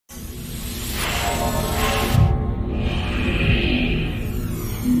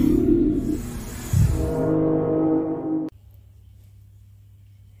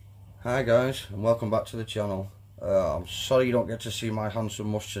Hi guys, and welcome back to the channel. I'm sorry you don't get to see my handsome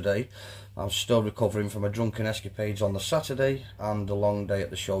mush today. I'm still recovering from a drunken escapades on the Saturday and a long day at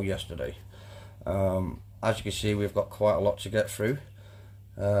the show yesterday. As you can see, we've got quite a lot to get through,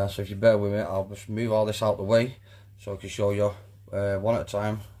 so if you bear with me, I'll just move all this out of the way so I can show you one at a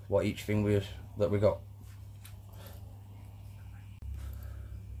time what each thing that we got.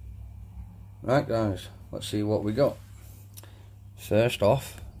 Right guys, let's see what we got. First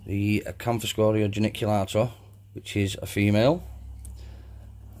off, the Acanthoscoria geniculata, which is a female.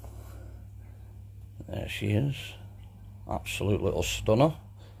 There she is, absolute little stunner.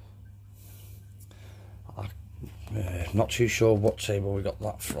 I'm not too sure what table we got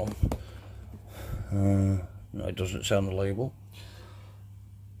that from. No, it doesn't say on the label.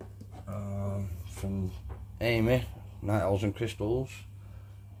 From Amy, Night Owls and Crystals,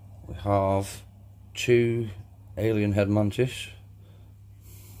 we have two alien head mantis.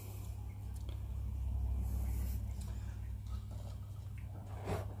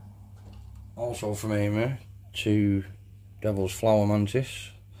 Also from Amy, two Devil's Flower mantis.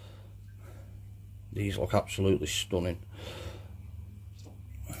 These look absolutely stunning.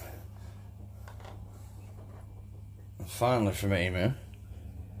 And finally from Amy,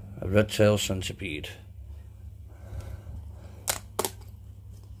 a red-tailed centipede.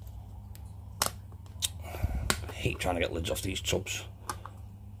 I hate trying to get lids off these tubs.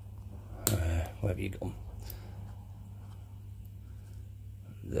 Where have you gone?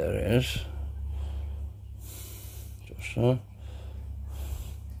 There it is. Just so.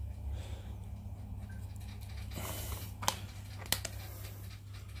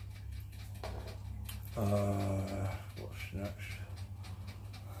 What's next?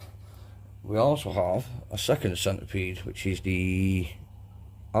 We also have a second centipede, which is the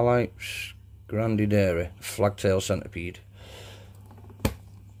Aleps grandidere, flagtail centipede.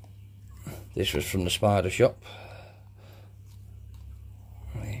 This was from the spider shop.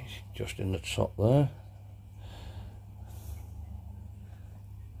 It's just in the top there.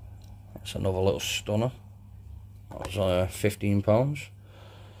 That's another little stunner. That was £15.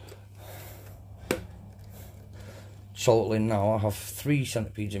 Totally now I have 3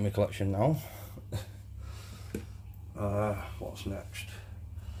 centipedes in my collection now. What's next?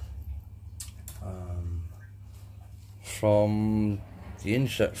 From the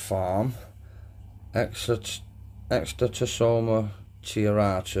insect farm, Extatosoma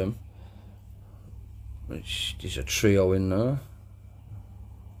tiaratum, which is a trio in there.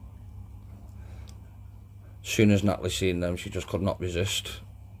 As soon as Natalie seen them, she just could not resist.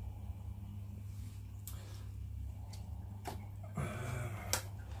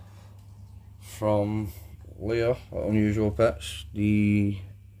 From Leah at Unusual Pets, the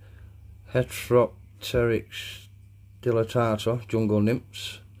Heteropteryx dilatata jungle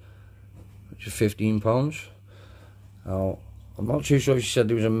nymphs, which is £15. Now, I'm not too sure if she said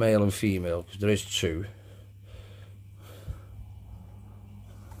there was a male and female, because there is 2.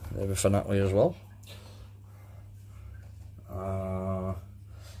 They're for Natalie as well.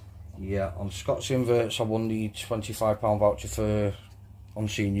 Yeah, on Scott's Inverts I won the £25 voucher for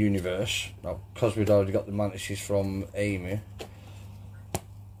Unseen Universe. Now, because we'd already got the mantises from Amy,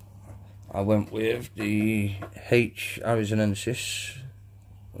 I went with the H. arizonensis,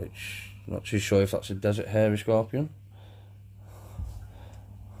 which I'm not too sure if that's a desert hairy scorpion.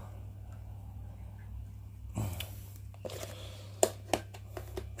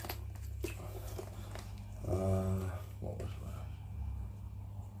 What was that?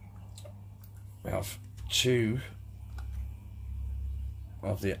 We have 2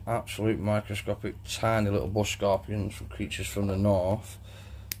 of the absolute microscopic tiny little bush scorpions from Creatures from the North.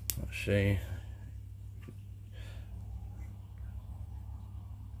 Let's see.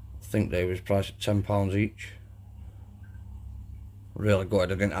 I think they was priced at £10 each. Really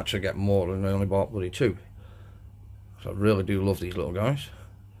good. I didn't actually get more, and I only bought bloody 2. So I really do love these little guys.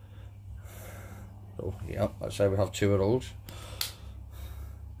 So yeah, let's say we have 2 of those.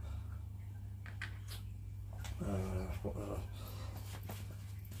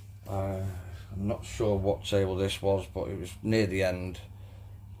 I'm not sure what table this was, but it was near the end.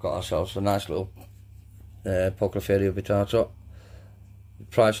 Got ourselves a nice little Pocoferia vittata. The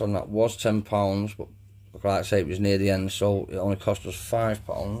price on that was £10, but like I say, it was near the end, so it only cost us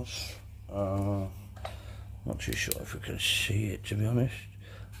 £5. Not too sure if we can see it, to be honest.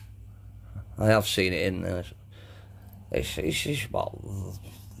 I have seen it in there. It's about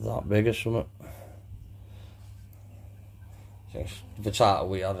that big or something. The vittata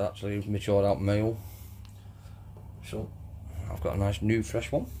we had actually matured out male, so I've got a nice new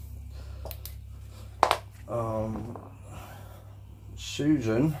fresh one.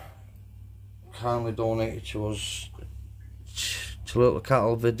 Susan kindly donated to us to little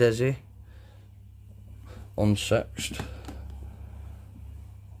cattle Videsi, unsexed.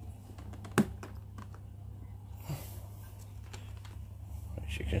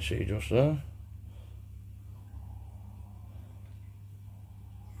 As you can see just there.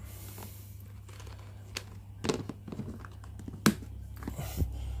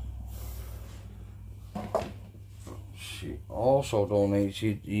 She also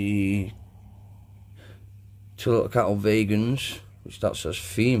donated the two little cattle vegans, which that says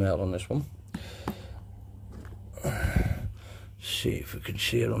female on this one. See if we can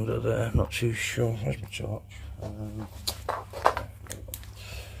see it under there, not too sure. Where's my torch?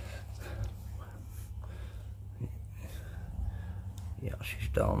 Yeah, she's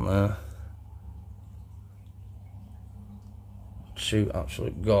down there. Two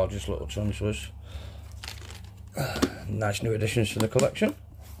absolute gorgeous little tarantulas. Nice new additions to the collection.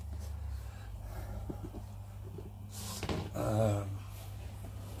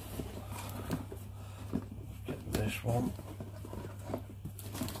 Get this one.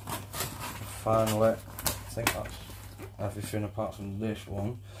 Finally, I think that's everything apart from this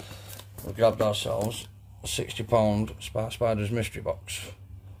one. We grabbed ourselves a £60 Spider's mystery box.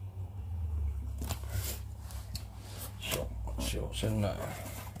 So let's see what's in there.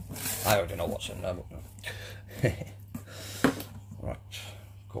 I already know what's in there, but right,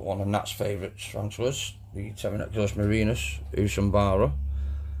 got one of Nat's favourite tarantulas, the Tarantulas marinus, Usambara.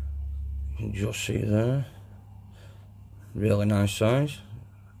 You can just see there, really nice size.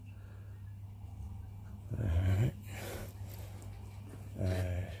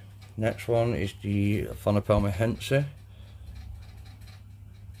 Next one is the Phonopelma hense.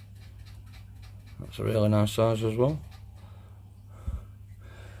 That's a really nice size as well.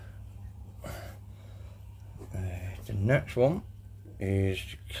 The next one is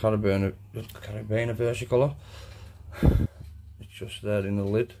Caribana versicolor. It's just there in the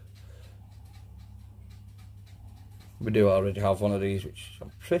lid. We do already have one of these, which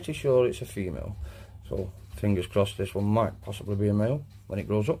I'm pretty sure it's a female. So fingers crossed this one might possibly be a male when it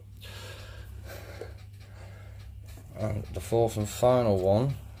grows up. And the fourth and final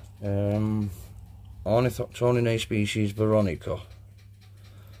one, Ornithoptorinae species Veronica.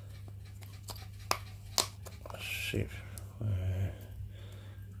 Let's see,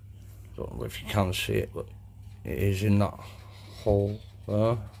 don't know if you can see it, but it is in that hole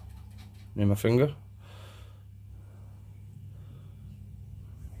there near my finger.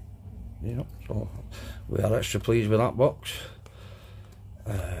 Yeah, so we are extra pleased with that box.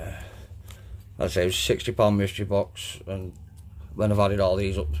 I'd say it was £60 mystery box, and when I've added all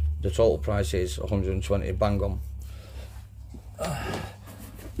these up, the total price is 120 bang on.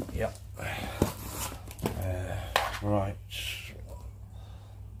 Yeah. Right.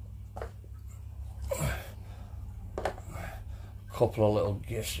 Couple of little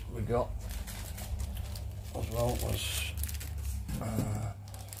gifts we got as well was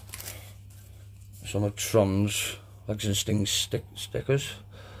some of Trond's Legs and Stings stickers.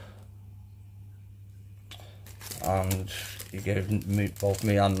 And he gave both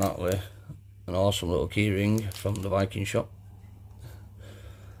me and Natalie an awesome little key ring from the Viking shop.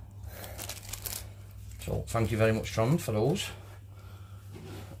 So thank you very much, Trond, for those.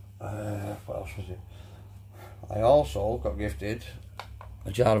 What else was it? I also got gifted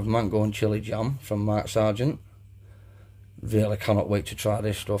a jar of mango and chilli jam from Mark Sargent. Really cannot wait to try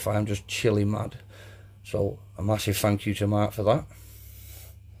this stuff. I am just chilli mad. So a massive thank you to Mark for that.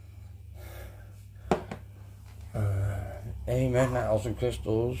 Amen Nettles and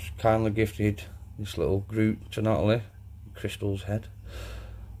Crystals kindly gifted this little Groot to Natalie, Crystal's head.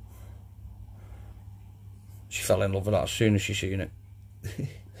 She fell in love with that as soon as she seen it.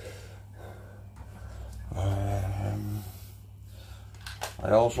 I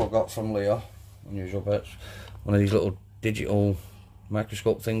also got from Leah, unusual bits, one of these little digital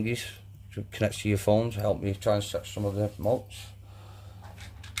microscope thingies which connects to your phone to help me try and set some of the molts.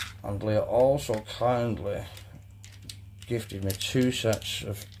 And Leah also kindly gifted me 2 sets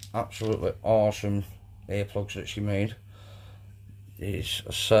of absolutely awesome earplugs that she made. It's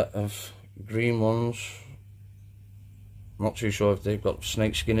a set of green ones, not too sure if they've got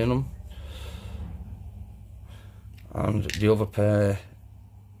snake skin in them, and the other pair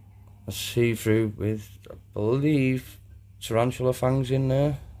are see-through with, I believe, tarantula fangs in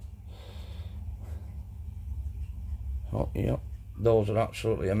there. Oh yeah, those are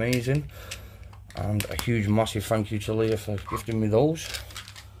absolutely amazing, and a huge massive thank you to Leah for gifting me those.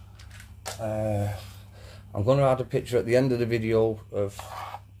 I'm going to add a picture at the end of the video of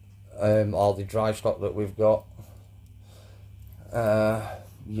all the dry stock that we've got.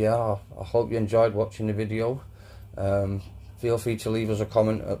 yeah, I hope you enjoyed watching the video. Feel free to leave us a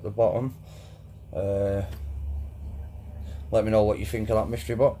comment at the bottom. Let me know what you think of that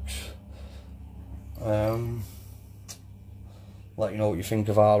mystery box. Let you know what you think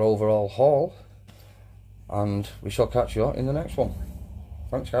of our overall haul, and we shall catch you in the next one.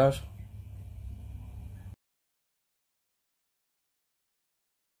 Thanks, guys.